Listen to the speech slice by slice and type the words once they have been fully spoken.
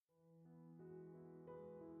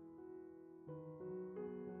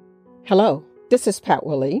Hello, this is Pat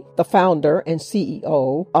Willie, the founder and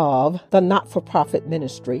CEO of the not-for-profit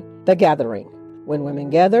ministry, The Gathering. When women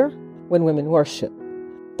gather, when women worship.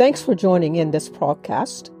 Thanks for joining in this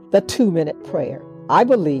podcast, The 2-Minute Prayer. I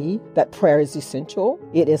believe that prayer is essential,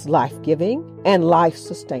 it is life-giving and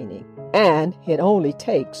life-sustaining, and it only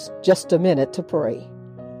takes just a minute to pray.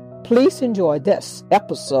 Please enjoy this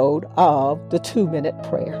episode of The 2-Minute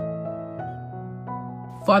Prayer.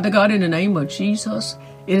 Father God, in the name of Jesus,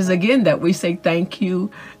 it is again that we say thank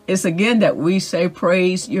you. It's again that we say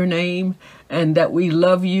praise your name and that we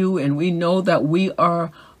love you and we know that we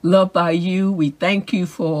are loved by you. We thank you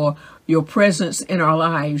for your presence in our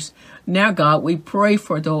lives. Now, God, we pray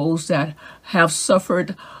for those that have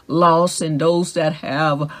suffered loss and those that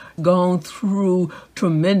have gone through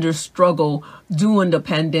tremendous struggle during the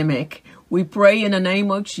pandemic. We pray in the name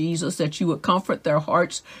of Jesus that you would comfort their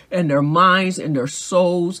hearts and their minds and their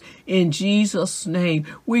souls in Jesus' name.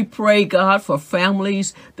 We pray, God, for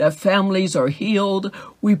families, that families are healed.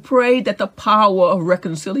 We pray that the power of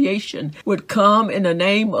reconciliation would come in the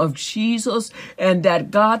name of Jesus and that,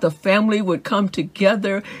 God, the family would come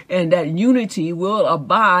together and that unity will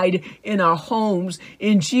abide in our homes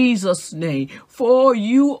in Jesus' name. For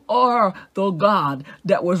you are the God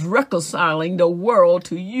that was reconciling the world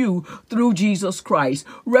to you through Jesus Christ.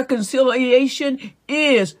 Reconciliation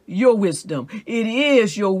is your wisdom. It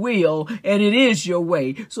is your will and it is your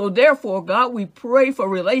way. So therefore, God, we pray for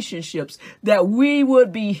relationships that we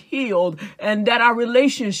would be healed and that our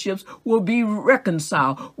relationships will be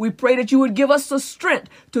reconciled. We pray that you would give us the strength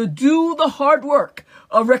to do the hard work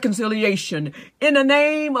of reconciliation in the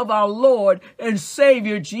name of our Lord and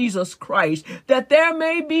Savior Jesus Christ, that there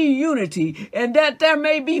may be unity and that there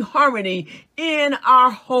may be harmony in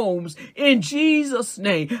our homes in Jesus'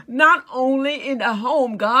 name, not only in the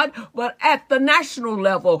home, God, but at the national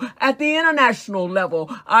level, at the international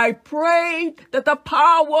level. I pray that the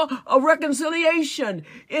power of reconciliation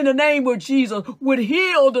in the name of Jesus would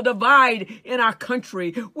heal the divide in our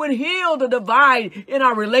country, would heal the divide in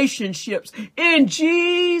our relationships in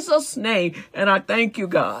Jesus' name. And I thank you,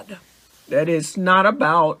 God, that it's not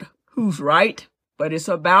about who's right, but it's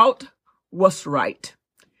about what's right.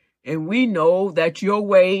 And we know that your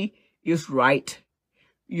way is right.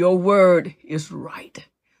 Your word is right.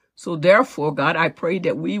 So therefore, God, I pray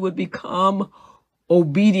that we would become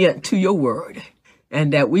obedient to your word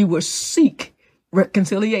and that we would seek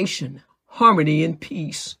reconciliation, harmony, and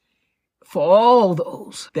peace for all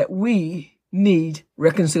those that we need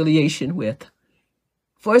reconciliation with.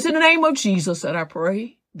 For it's in the name of Jesus that I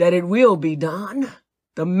pray that it will be done.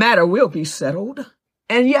 The matter will be settled.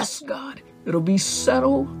 And yes, God, it'll be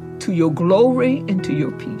settled to your glory and to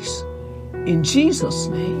your peace. In Jesus'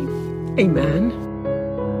 name, amen.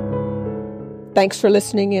 Thanks for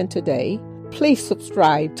listening in today. Please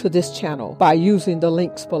subscribe to this channel by using the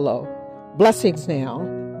links below. Blessings now.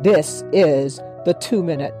 This is the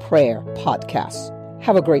 2-Minute Prayer Podcast.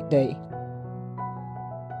 Have a great day.